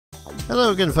Hello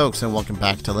again folks, and welcome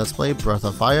back to Let's Play Breath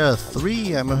of Fire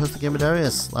 3. I'm your host,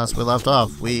 Emitai. Last we left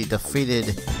off, we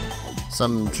defeated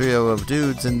some trio of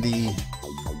dudes in the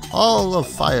Hall of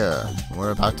Fire.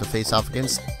 We're about to face off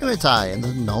against Emitai in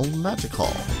the Null Magic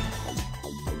Hall.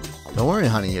 Don't worry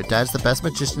honey, your dad's the best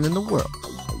magician in the world.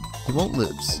 He won't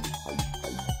lose.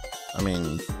 I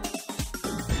mean,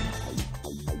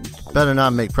 better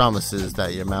not make promises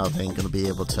that your mouth ain't gonna be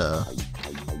able to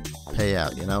pay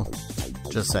out, you know?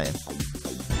 Just saying.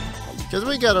 Because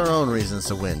we got our own reasons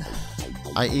to win.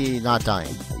 I.e. not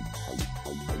dying.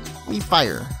 Me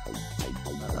fire.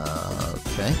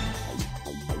 Okay.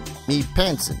 Me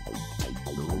pantsin'.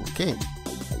 Okay.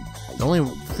 The only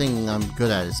thing I'm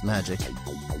good at is magic.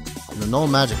 In the Null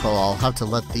Magic Hall, I'll have to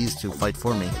let these two fight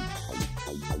for me.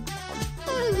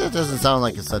 That doesn't sound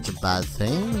like it's such a bad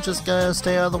thing. Just gotta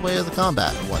stay out of the way of the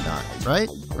combat and whatnot. Right?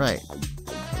 Right.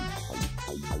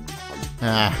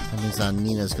 Ah, that means that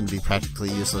Nina's gonna be practically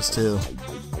useless too.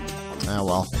 Ah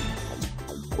well.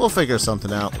 We'll figure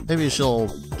something out. Maybe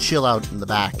she'll chill out in the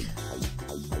back.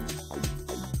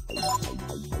 In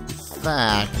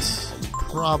fact,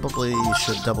 probably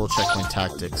should double check my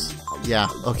tactics. Yeah,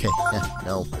 okay, yeah,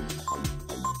 no.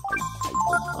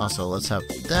 Also, let's have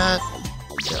that.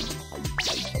 Yep.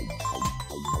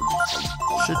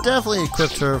 Should definitely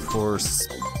equip her for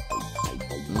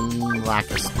lack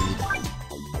of speed.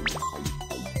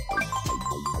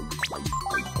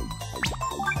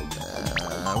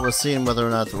 We're seeing whether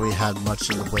or not we had much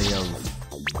in the way of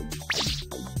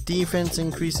defense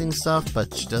increasing stuff,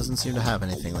 but she doesn't seem to have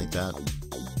anything like that.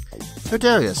 You're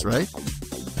Darius, right?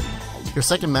 Your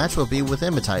second match will be with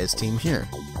Emitai's team here.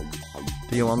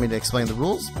 Do you want me to explain the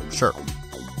rules? Sure.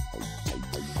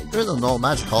 Here in the Null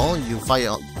Magic Hall, you fight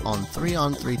on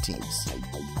 3-on-3 teams.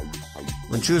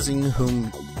 When choosing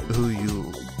who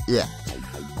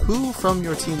from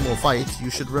your team will fight,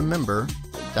 you should remember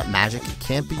that magic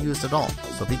can't be used at all,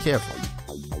 so be careful.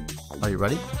 Are you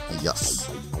ready? Yes.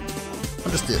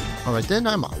 Understood. Alright then,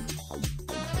 I'm off.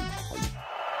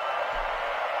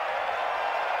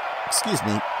 Excuse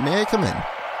me, may I come in?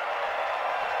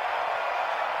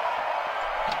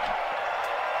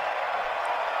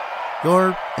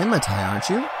 You're Emitai, aren't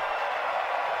you?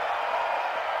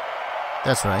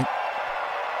 That's right.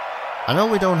 I know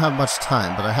we don't have much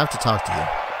time, but I have to talk to you.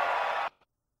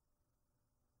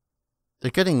 They're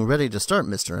getting ready to start,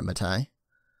 Mr. Emitai.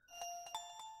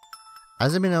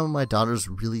 As you may know, my daughter's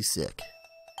really sick.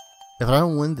 If I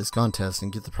don't win this contest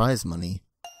and get the prize money,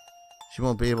 she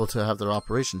won't be able to have the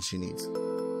operation she needs.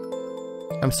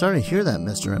 I'm sorry to hear that,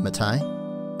 Mr. Emitai.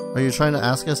 Are you trying to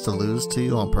ask us to lose to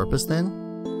you on purpose, then?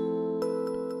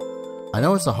 I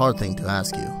know it's a hard thing to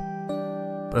ask you,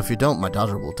 but if you don't, my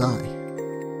daughter will die.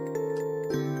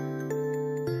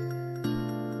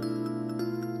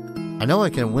 I know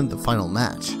I can win the final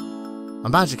match. My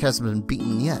magic hasn't been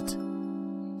beaten yet.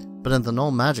 But in the Null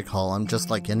Magic Hall, I'm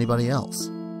just like anybody else.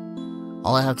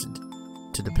 All I have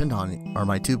to depend on are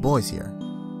my two boys here.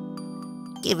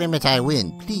 Give Emitai a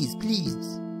win, please,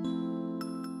 please.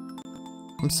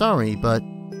 I'm sorry, but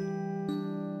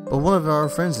one of our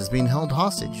friends is being held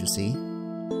hostage, you see.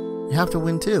 You have to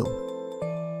win too.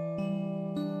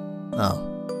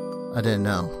 Oh, I didn't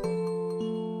know.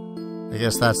 I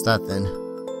guess that's that then.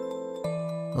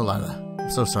 Oh, Lila, I'm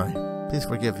so sorry. Please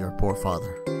forgive your poor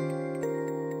father.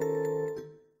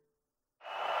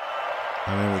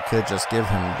 I mean, we could just give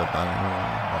him the money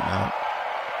and whatnot.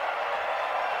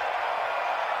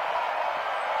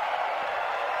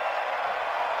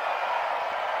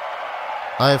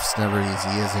 Life's never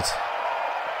easy, is it?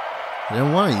 I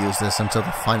didn't want to use this until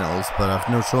the finals, but I've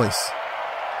no choice.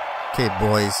 Okay,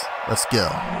 boys, let's go.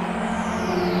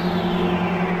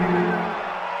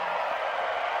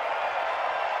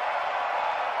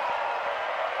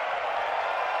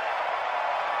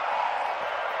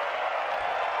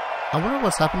 I wonder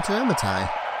what's happened to Emitai.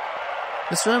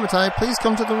 Mr. Emitai, please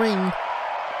come to the ring.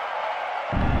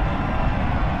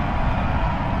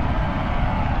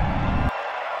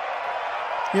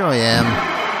 Here I am.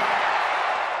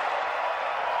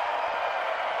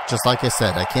 Just like I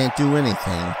said, I can't do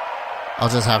anything. I'll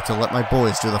just have to let my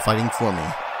boys do the fighting for me.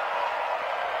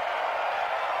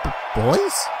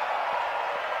 Boys?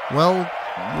 Well,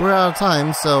 we're out of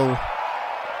time, so...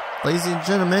 Ladies and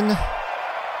gentlemen,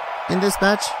 in this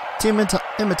match, Team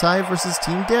Emitai versus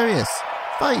Team Darius.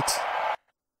 Fight!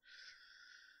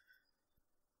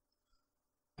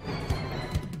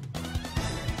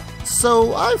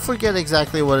 So, I forget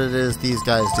exactly what it is these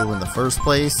guys do in the first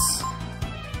place.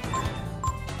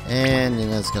 And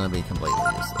it's gonna be completely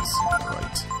useless.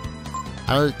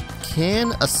 Right.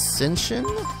 Can Ascension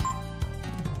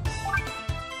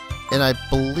And I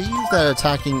believe that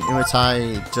attacking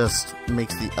Emitai just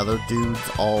makes the other dudes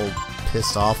all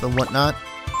pissed off and whatnot.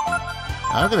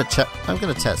 I'm gonna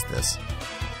test this.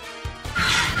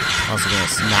 Also gonna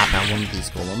snap at one of these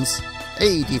golems.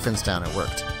 Hey, defense down, it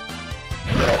worked.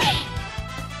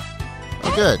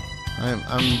 Oh good.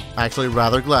 I'm actually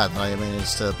rather glad that I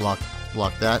managed to block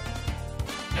that.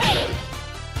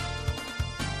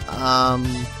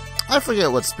 I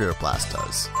forget what Spirit Blast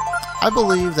does. I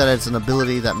believe that it's an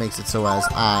ability that makes it so as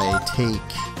I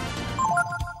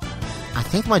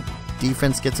think my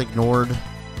defense gets ignored.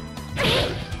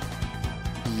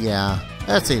 Yeah,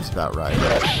 that seems about right.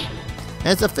 And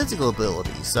it's a physical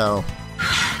ability, so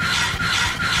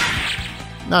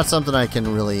not something I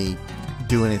can really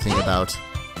do anything about.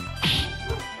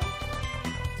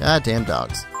 God damn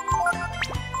dogs.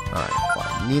 Alright,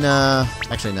 well, Nina...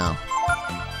 Actually, no.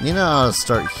 Nina ought to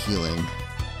start healing.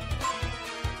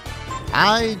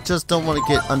 I just don't want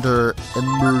to get under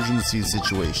emergency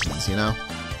situations, you know?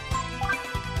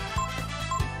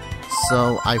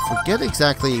 So, I forget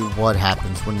exactly what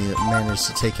happens when you manage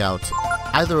to take out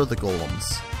either of the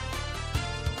golems.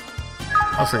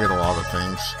 I forget a lot of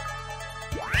things.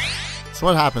 So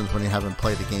what happens when you haven't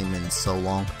played a game in so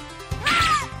long?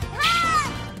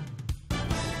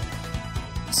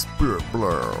 Spirit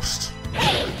Blast.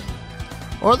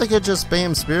 Or they could just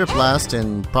spam Spirit Blast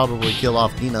and probably kill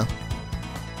off Nina.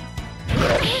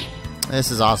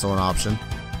 This is also an option.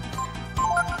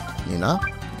 Nina,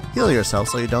 heal yourself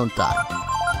so you don't die.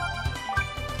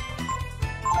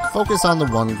 Focus on the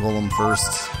one golem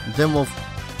first, then we'll...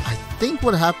 I think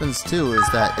what happens too is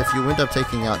that if you end up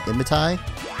taking out Emitai,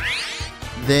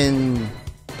 then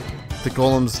the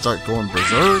golems start going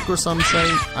berserk or some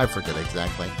shit. I forget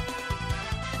exactly.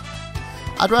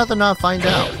 I'd rather not find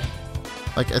out.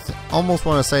 Like, I almost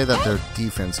want to say that their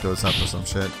defense goes up or some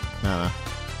shit. Nah.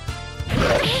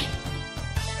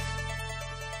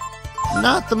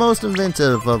 Not the most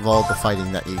inventive of all the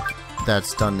fighting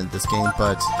that's done in this game,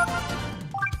 but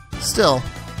still,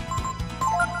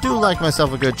 do like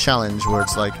myself a good challenge where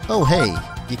it's like, oh hey,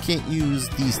 you can't use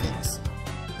these things.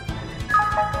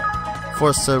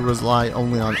 Forced to rely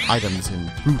only on items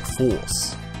in brute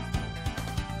force.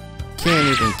 Can't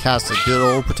even cast a good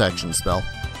old protection spell.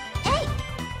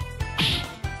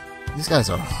 These guys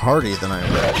are hardier than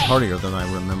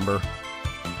I remember.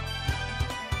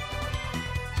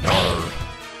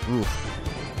 Oof.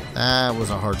 That was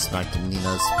a hard smack to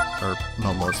Nina's, or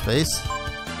Momo's face.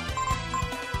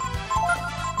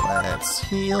 Let's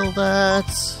heal that.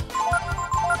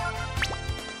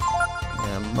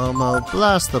 And Momo,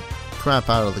 blast the crap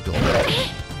out of the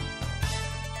golem.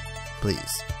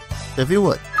 Please. If you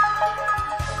would.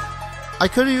 I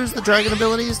could have used the dragon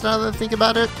abilities now that I think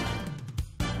about it.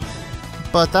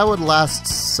 But that would last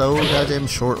so goddamn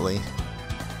shortly.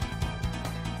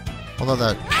 Although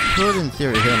that could, in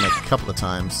theory, hit him a couple of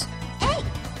times.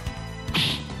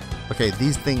 Okay,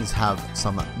 these things have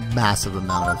some massive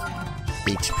amount of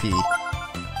HP.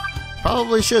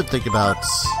 Probably should think about...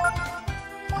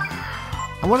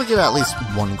 I want to get at least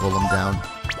one golem down.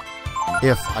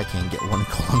 If I can get one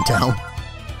golem down.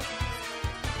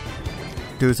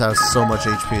 Dude has so much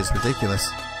HP, it's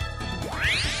ridiculous.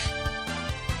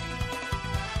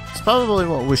 It's probably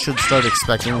what we should start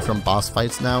expecting from boss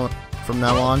fights from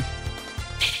now on.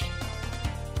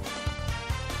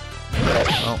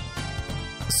 Well,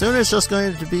 soon it's just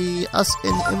going to be us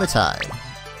in Emitai,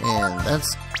 and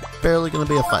that's barely going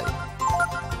to be a fight.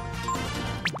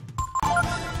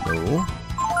 No.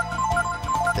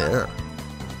 There.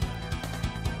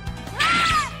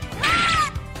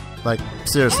 Like,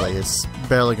 seriously, it's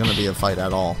barely going to be a fight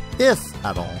at all. If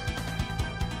at all.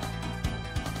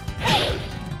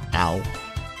 Ow.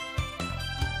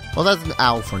 Well, that's an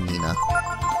ow for Nina.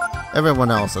 Everyone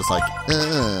else is like,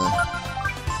 ugh.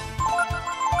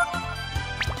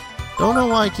 Don't know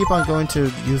why I keep on going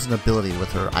to use an ability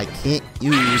with her. I can't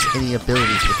use any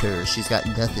abilities with her. She's got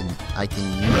nothing I can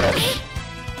use.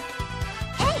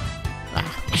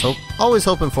 So, always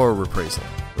hoping for a reprisal.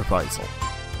 Reprisal.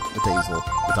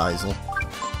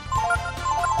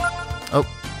 Oh.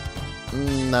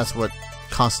 That's what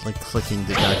constantly clicking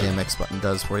the goddamn X button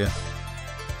does for you.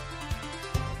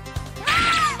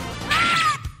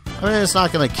 I mean, it's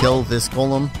not gonna kill this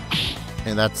golem.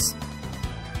 And that's...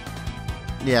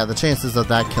 yeah, the chances of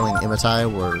that killing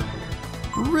Emitai were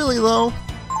really low.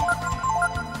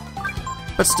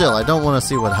 But still, I don't want to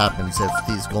see what happens if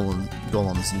these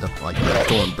golems end up like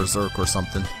going berserk or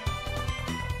something.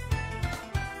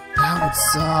 That would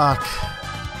suck.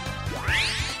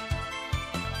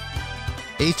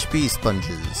 HP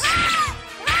sponges.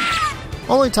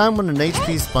 Only time when an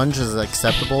HP sponge is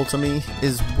acceptable to me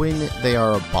is when they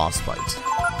are a boss fight.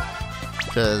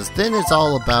 Because then it's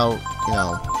all about, you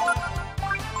know,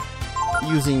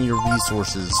 using your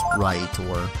resources right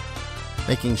or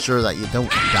making sure that you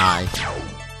don't die.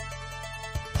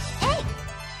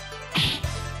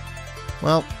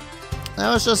 Well,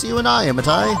 now it's just you and I,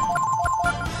 Emitai.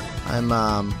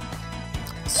 I'm,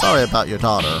 sorry about your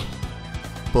daughter,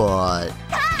 but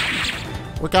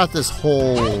we got this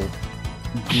whole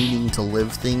needing to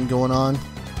live thing going on.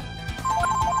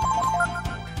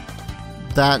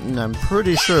 That, and I'm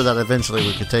pretty sure that eventually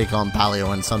we could take on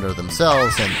Palio and Sunder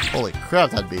themselves, and holy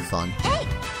crap, that'd be fun.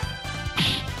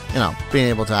 You know, being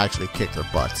able to actually kick their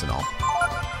butts and all.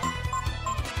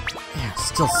 Yeah, it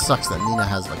still sucks that Nina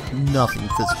has, like, nothing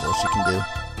physical she can do.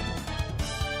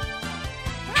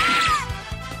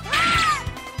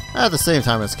 At the same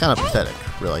time, it's kind of pathetic,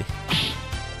 really.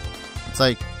 It's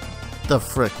like, the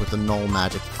frick with the null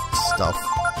magic stuff.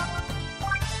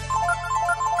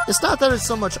 It's not that it's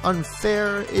so much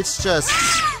unfair, it's just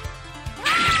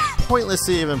pointless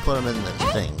to even put them in the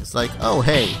things. Like, oh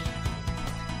hey.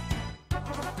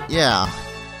 Yeah.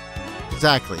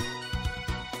 Exactly.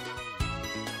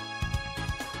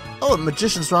 Oh, a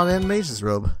magician's rod and mage's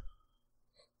robe.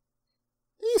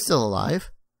 He's still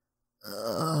alive.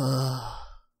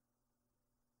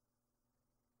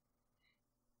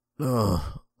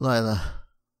 Oh, Lila.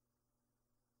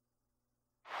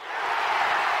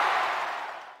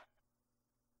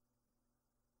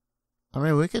 I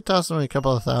mean, we could toss him a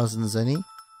couple of thousand zenny.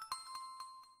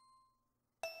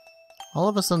 All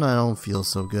of a sudden, I don't feel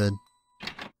so good.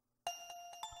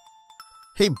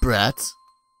 Hey, brats.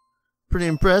 Pretty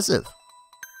impressive.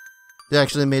 You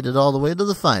actually made it all the way to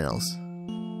the finals.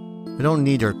 We don't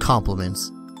need your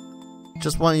compliments.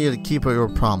 Just want you to keep your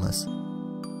promise.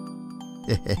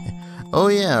 Oh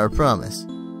yeah, our promise.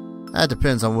 That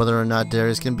depends on whether or not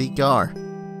Darius can beat Garr.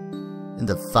 In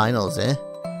the finals, eh?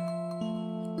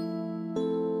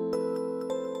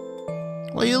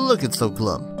 Why you looking so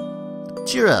glum?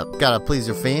 Cheer up, gotta please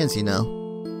your fans, you know.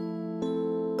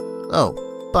 Oh,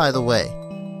 by the way,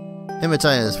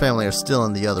 Emitai and his family are still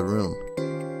in the other room.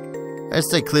 I'd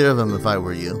stay clear of them if I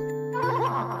were you.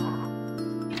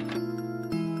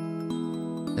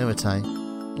 Emitai,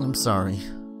 I'm sorry.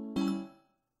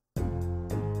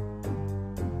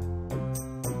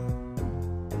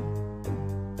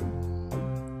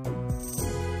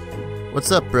 What's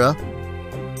up, bruh?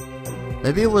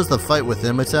 Maybe it was the fight with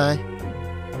Emitai,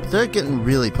 but they're getting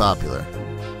really popular.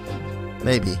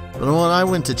 Maybe, but when I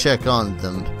went to check on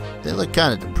them, they look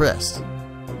kinda depressed.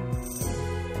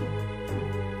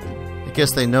 I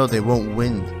guess they know they won't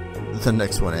win the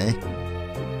next one, eh?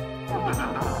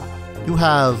 You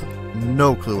have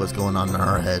no clue what's going on in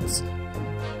our heads.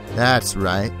 That's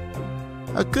right.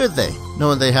 How could they,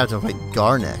 knowing they have to fight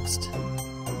Garr next?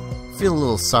 I feel a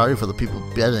little sorry for the people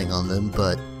betting on them,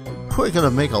 but we're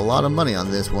gonna make a lot of money on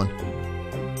this one.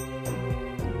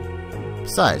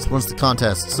 Besides, once the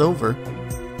contest's over,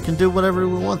 we can do whatever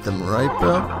we want them, right,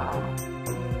 bro?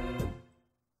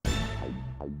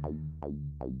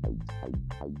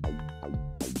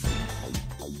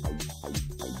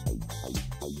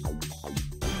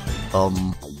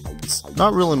 It's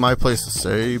not really my place to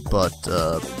say, but,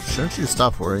 shouldn't you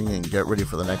stop worrying and get ready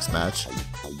for the next match?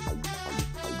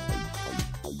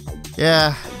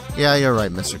 Yeah, you're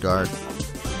right, Mr. Garr.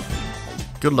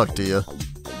 Good luck to you.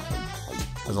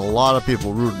 There's a lot of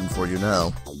people rooting for you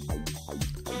now.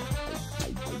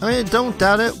 I mean, don't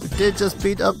doubt it, we did just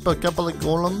beat up a couple of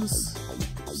golems.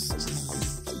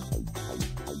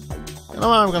 You know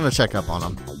what, I'm gonna check up on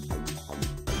them.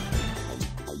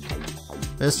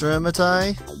 Mr.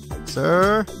 Emitai?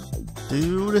 Sir?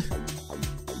 Dude?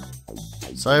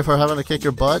 Sorry for having to kick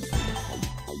your butt.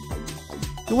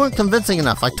 You weren't convincing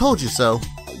enough, I told you so.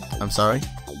 I'm sorry.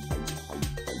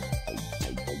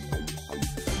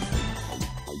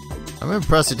 I'm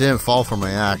impressed you didn't fall for my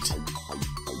act.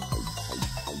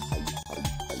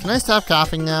 Can I stop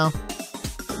coughing now?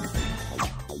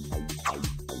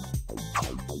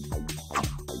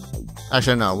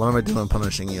 Actually, no. What am I doing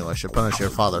punishing you? I should punish your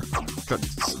father.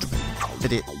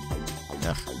 Idiot.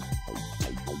 Ugh.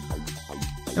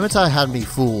 Emitai had me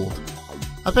fooled.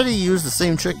 I bet he used the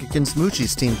same trick against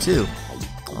Moochie's team, too.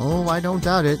 Oh, I don't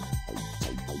doubt it.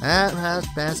 That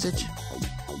passage.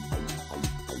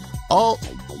 Oh,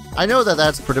 I know that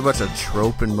that's pretty much a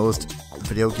trope in most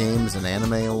video games and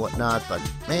anime and whatnot, but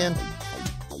man.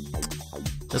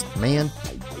 Just man.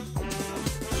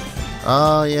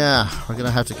 Oh yeah, we're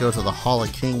gonna have to go to the Hall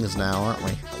of Kings now, aren't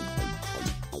we?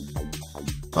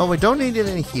 Well, we don't need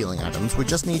any healing items, we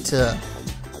just need to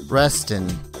rest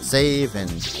and save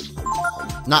and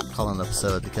not call an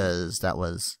episode because that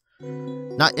was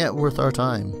not yet worth our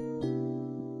time.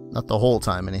 Not the whole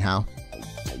time, anyhow.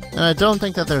 And I don't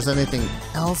think that there's anything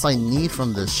else I need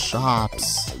from the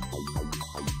shops.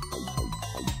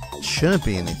 Shouldn't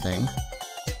be anything.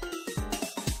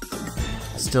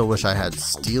 Still wish I had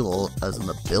steel as an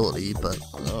ability, but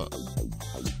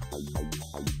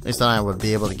at least then I would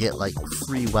be able to get like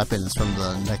free weapons from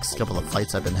the next couple of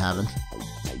fights I've been having.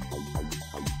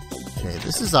 Okay,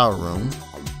 this is our room.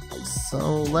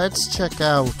 So let's check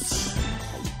out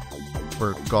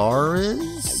where Garr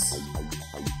is.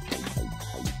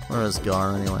 Where is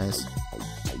Garr anyways?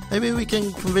 Maybe we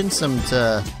can convince him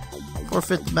to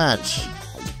forfeit the match.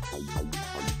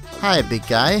 Hi, big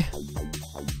guy.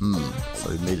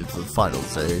 So you made it to the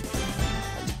finals, eh?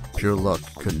 Pure luck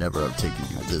could never have taken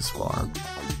you this far.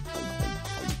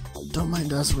 Don't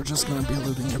mind us, we're just gonna be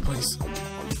looting your place.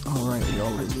 Alright, we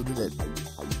already looted it.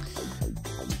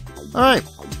 Alright.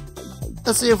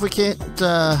 Let's see if we can't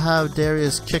have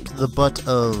Darius kick the butt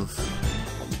of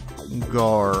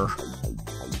Garr.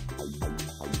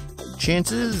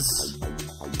 Chances?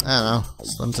 I don't know,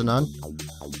 slim to none.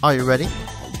 Are you ready?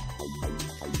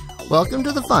 Welcome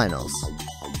to the finals.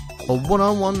 A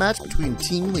one-on-one match between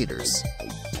team leaders.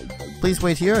 Please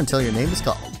wait here until your name is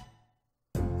called.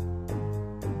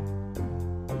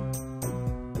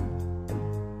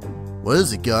 What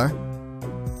is it, Garr?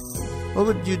 What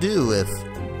would you do if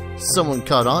someone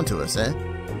caught on to us, eh?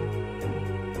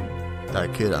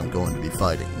 That kid I'm going to be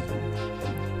fighting.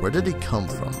 Where did he come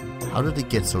from? How did he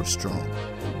get so strong?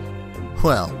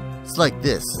 Well, it's like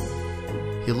this.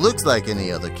 He looks like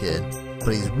any other kid,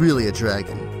 but he's really a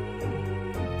dragon.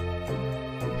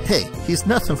 Hey, he's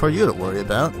nothing for you to worry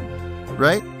about,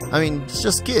 right? I mean, it's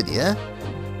just a kid, yeah?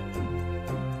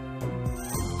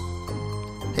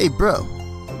 Hey, bro.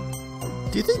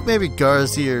 Do you think maybe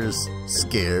Garr's here's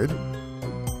scared?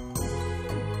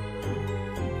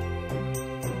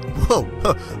 Whoa,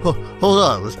 hold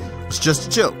on, it was just a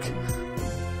joke.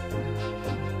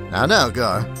 Now,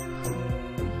 Garr.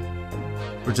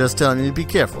 We're just telling you to be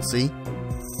careful, see?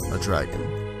 A dragon.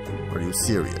 Are you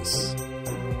serious?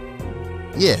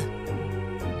 Yeah.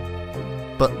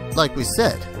 But, like we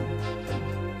said,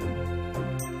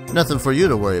 nothing for you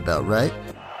to worry about, right?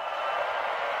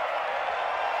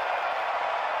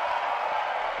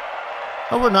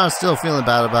 Oh, we're not still feeling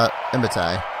bad about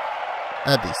Emitai.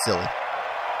 That'd be silly.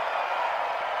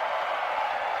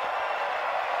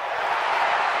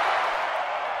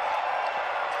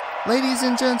 Ladies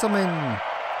and gentlemen,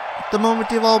 the moment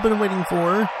you've all been waiting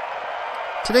for.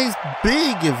 Today's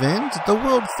big event, the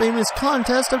world famous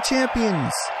Contest of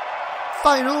Champions.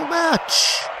 Final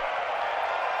match.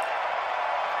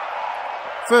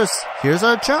 First, here's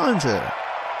our challenger.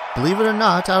 Believe it or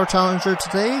not, our challenger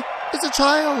today is a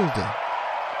child.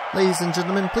 Ladies and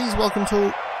gentlemen, please welcome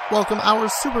our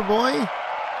Superboy,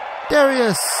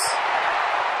 Darius.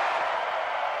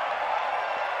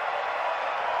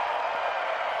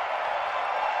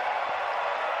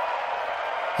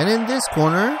 And in this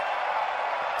corner,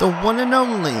 the one and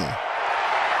only,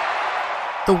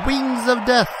 the Wings of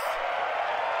Death,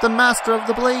 the Master of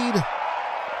the Blade,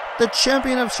 the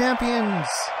Champion of Champions,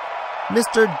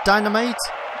 Mr. DYNAMITE,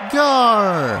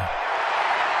 Garr.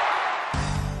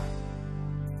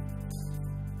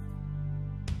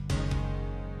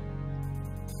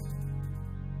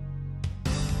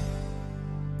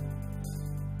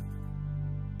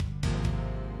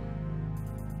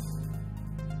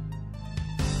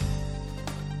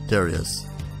 Darius,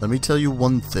 let me tell you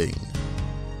one thing.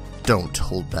 Don't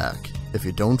hold back. If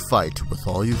you don't fight with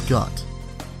all you've got,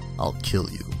 I'll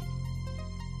kill you.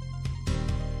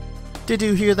 Did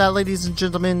you hear that, ladies and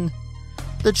gentlemen?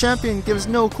 The champion gives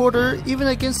no quarter even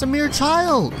against a mere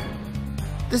child.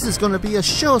 This is going to be a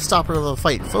showstopper of a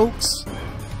fight, folks.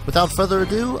 Without further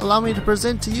ado, allow me to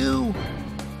present to you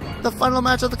the final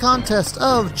match of the Contest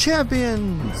of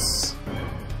Champions.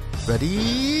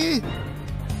 Ready?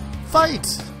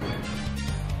 Fight!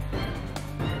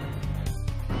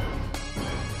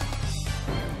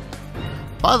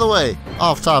 By the way,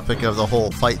 off topic of the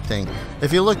whole fight thing,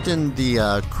 if you looked in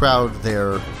the crowd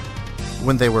there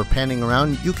when they were panning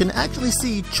around, you can actually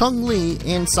see Chun-Li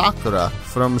and Sakura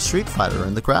from Street Fighter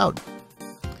in the crowd.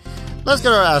 Let's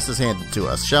get our asses handed to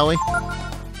us, shall we?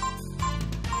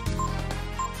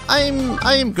 I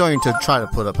am going to try to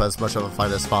put up as much of a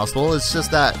fight as possible. It's just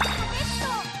that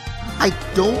I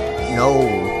don't know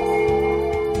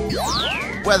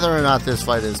whether or not this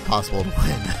fight is possible to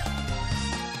win.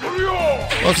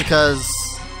 Well, because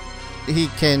he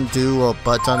can do a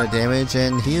butt ton of damage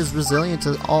and he is resilient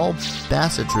to all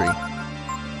bassetry.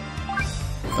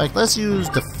 In fact, let's use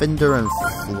Defender and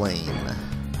Flame.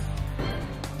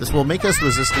 This will make us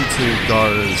resistant to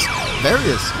Garr's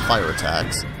various fire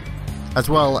attacks, as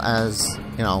well as,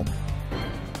 you know,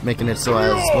 making it so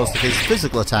as most of his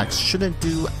physical attacks shouldn't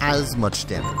do as much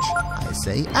damage. I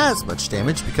say as much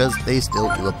damage because they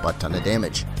still do a butt ton of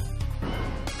damage.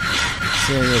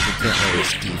 Seeing as we can't lower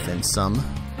his defense some.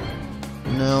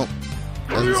 No,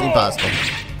 doesn't seem possible.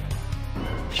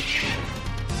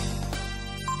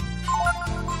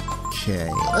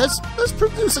 Okay, let's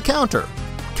produce a counter.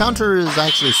 Counter is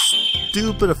actually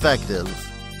stupid effective,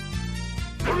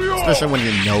 especially when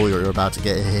you know you're about to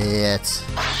get hit.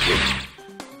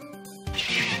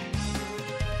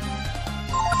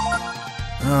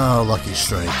 Oh, lucky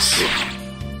strikes.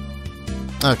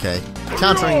 Okay,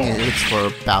 countering hits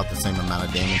for about the same amount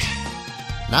of damage.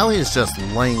 Now he is just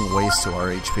laying waste to our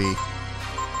HP.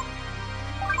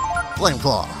 Flame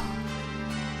Claw.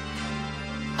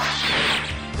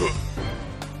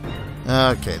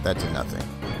 Okay, that did nothing.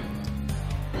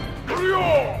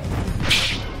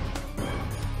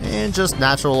 And just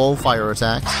natural old fire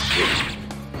attacks.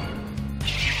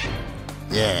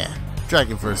 Yeah,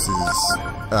 Dragon versus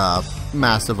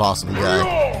massive awesome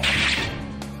guy.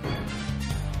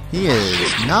 He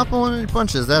is not pulling any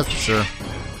punches, that's for sure.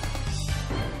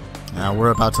 Now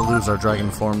we're about to lose our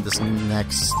dragon form this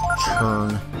next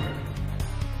turn.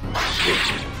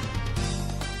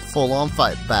 Full on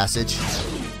fight passage.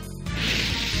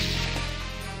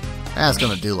 That's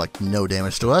gonna do like no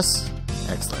damage to us.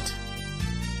 Excellent.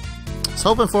 Just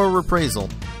hoping for a reprisal.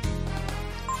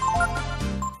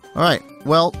 Alright,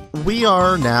 well, we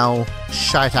are now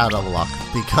shite out of luck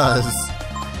because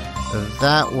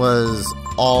that was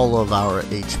all of our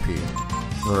HP,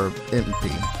 or MP,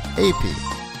 AP.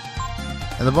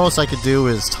 And the most I could do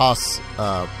is toss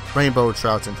Rainbow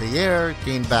Trout into the air,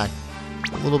 gain back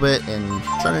a little bit, and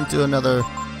turn into another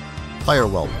Fire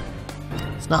Whelp.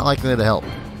 It's not likely to help.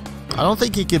 I don't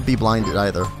think he could be blinded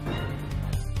either.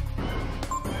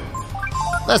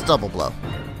 Let's double blow.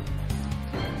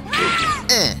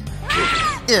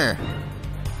 Here.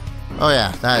 Oh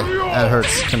yeah, that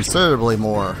hurts considerably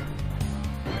more.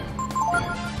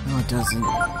 No, it doesn't.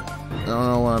 I don't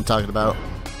know what I'm talking about.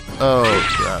 Oh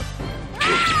crap.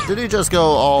 Did he just go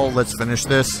all, let's finish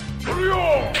this?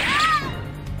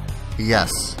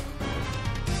 Yes.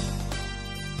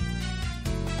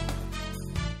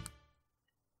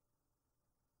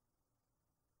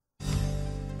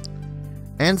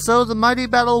 And so the mighty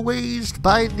battle waged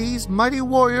by these mighty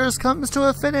warriors comes to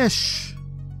a finish.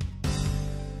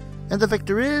 And the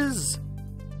victor is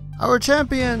our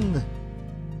champion,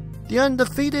 the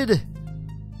undefeated,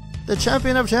 the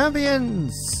champion of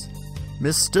champions,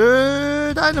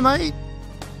 Mr. DYNAMITE,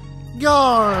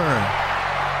 Garr.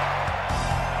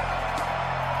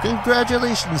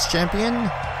 Congratulations, champion.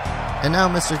 And now,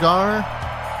 Mr. Garr,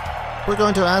 we're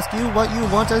going to ask you what you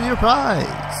want as your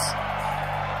prize.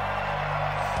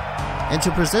 And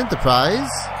to present the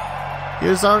prize,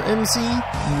 here's our MC,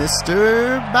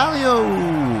 Mr. Balio.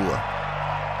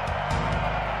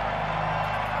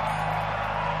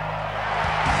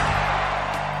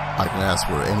 I can ask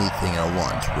for anything I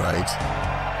want, right?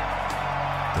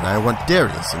 Then I want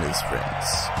Darius and his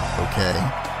friends, okay?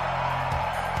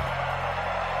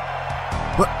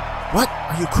 What?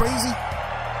 Are you crazy?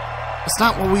 That's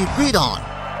not what we agreed on!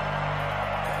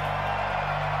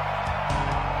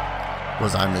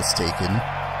 Was I mistaken?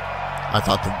 I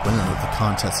thought the winner of the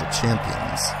Contest of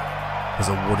Champions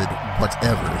was awarded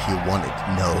whatever he wanted.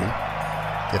 No.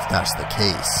 If that's the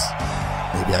case,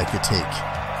 maybe I could take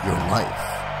your life.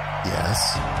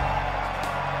 Yes?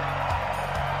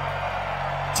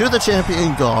 To the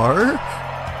champion Garr,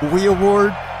 we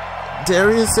award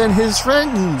Darius and his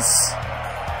friends.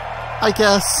 I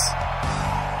guess.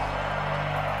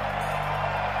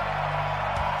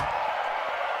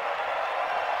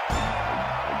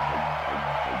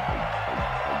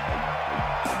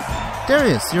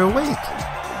 Darius, you're awake.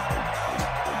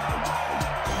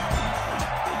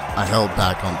 I held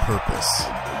back on purpose.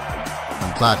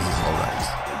 I'm glad he's alright.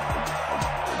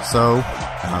 So,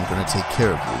 now I'm gonna take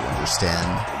care of you, understand?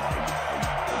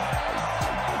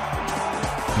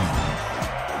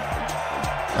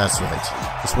 That's right.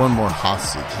 Just one more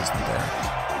hostage, isn't there?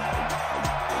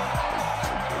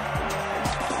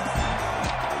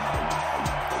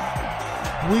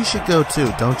 We should go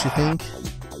too, don't you think?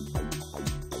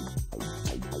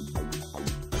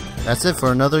 That's it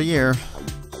for another year.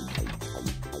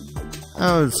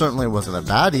 Oh, it certainly wasn't a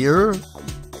bad year.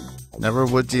 Never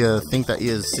would you think that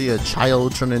you'd see a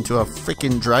child turn into a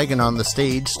freaking dragon on the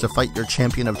stage to fight your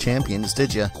champion of champions,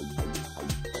 did you?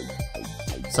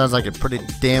 Sounds like a pretty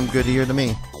damn good year to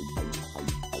me.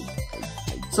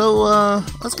 So,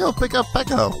 let's go pick up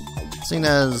Pecco. seeing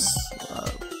as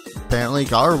apparently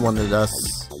Garr wanted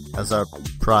us as our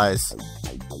prize.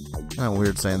 Kinda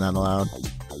weird saying that aloud.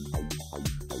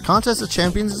 Contest of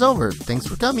Champions is over. Thanks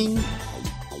for coming.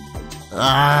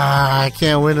 I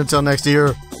can't win until next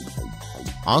year.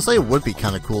 Honestly, it would be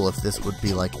kind of cool if this would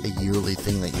be like a yearly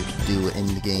thing that you could do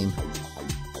in the game.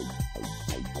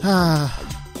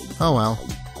 Oh well.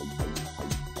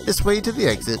 This way to the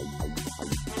exit.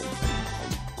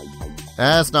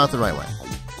 That's not the right way.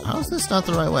 How is this not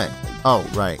the right way? Oh,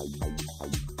 right.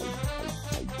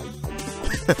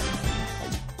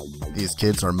 These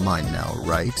kids are mine now,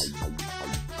 right?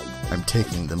 I'm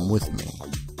taking them with me.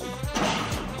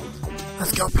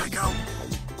 Let's go, Peko!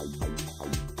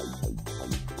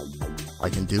 I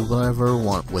can do whatever I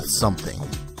want with something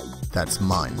that's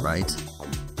mine, right?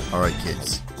 Alright,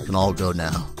 kids. You can all go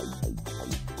now.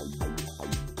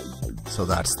 So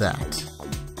that's that.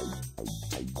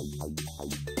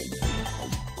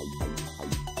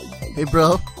 Hey,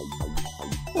 bro.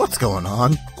 What's going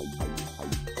on?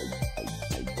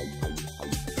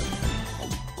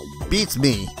 Beats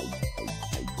me.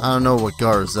 I don't know what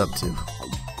Garr is up to.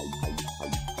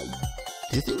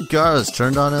 Do you think Garr has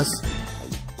turned on us?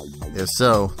 If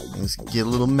so, things can get a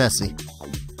little messy.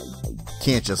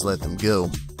 Can't just let them go.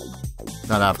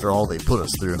 Not after all they put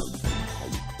us through.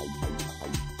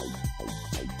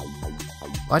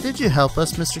 Why did you help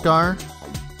us, Mr. Garr?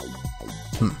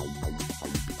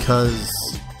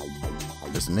 Because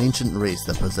there's an ancient race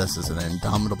that possesses an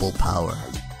indomitable power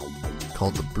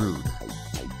called the Brood.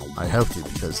 I helped you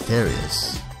because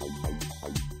Darius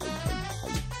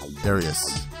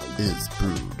is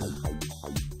Brood.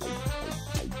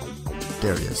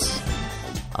 Darius,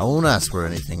 I won't ask for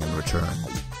anything in return,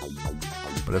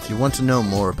 but if you want to know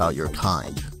more about your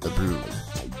kind, the Brood,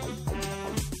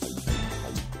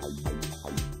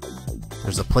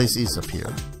 there's a place east of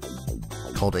here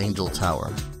called Angel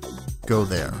Tower. Go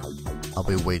there. I'll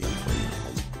be waiting for you.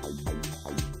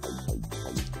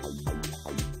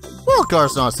 Well,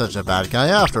 Garr's not such a bad guy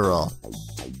after all.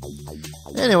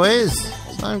 Anyways,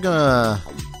 so I'm gonna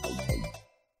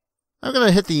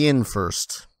hit the inn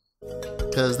first,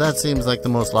 because that seems like the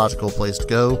most logical place to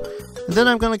go, and then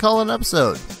I'm gonna call it an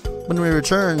episode. When we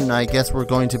return, I guess we're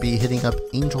going to be hitting up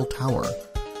Angel Tower.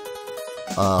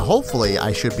 Hopefully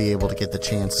I should be able to get the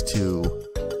chance to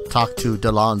talk to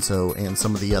Delonzo and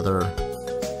some of the other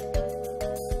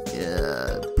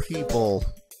people,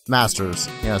 masters,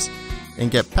 yes, and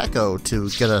get Peko to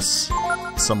get us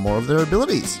some more of their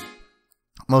abilities.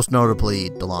 Most notably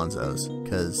Delonzo's,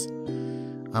 because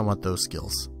I want those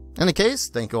skills. In any case,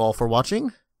 thank you all for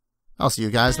watching. I'll see you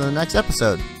guys in the next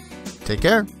episode. Take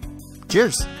care.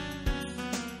 Cheers.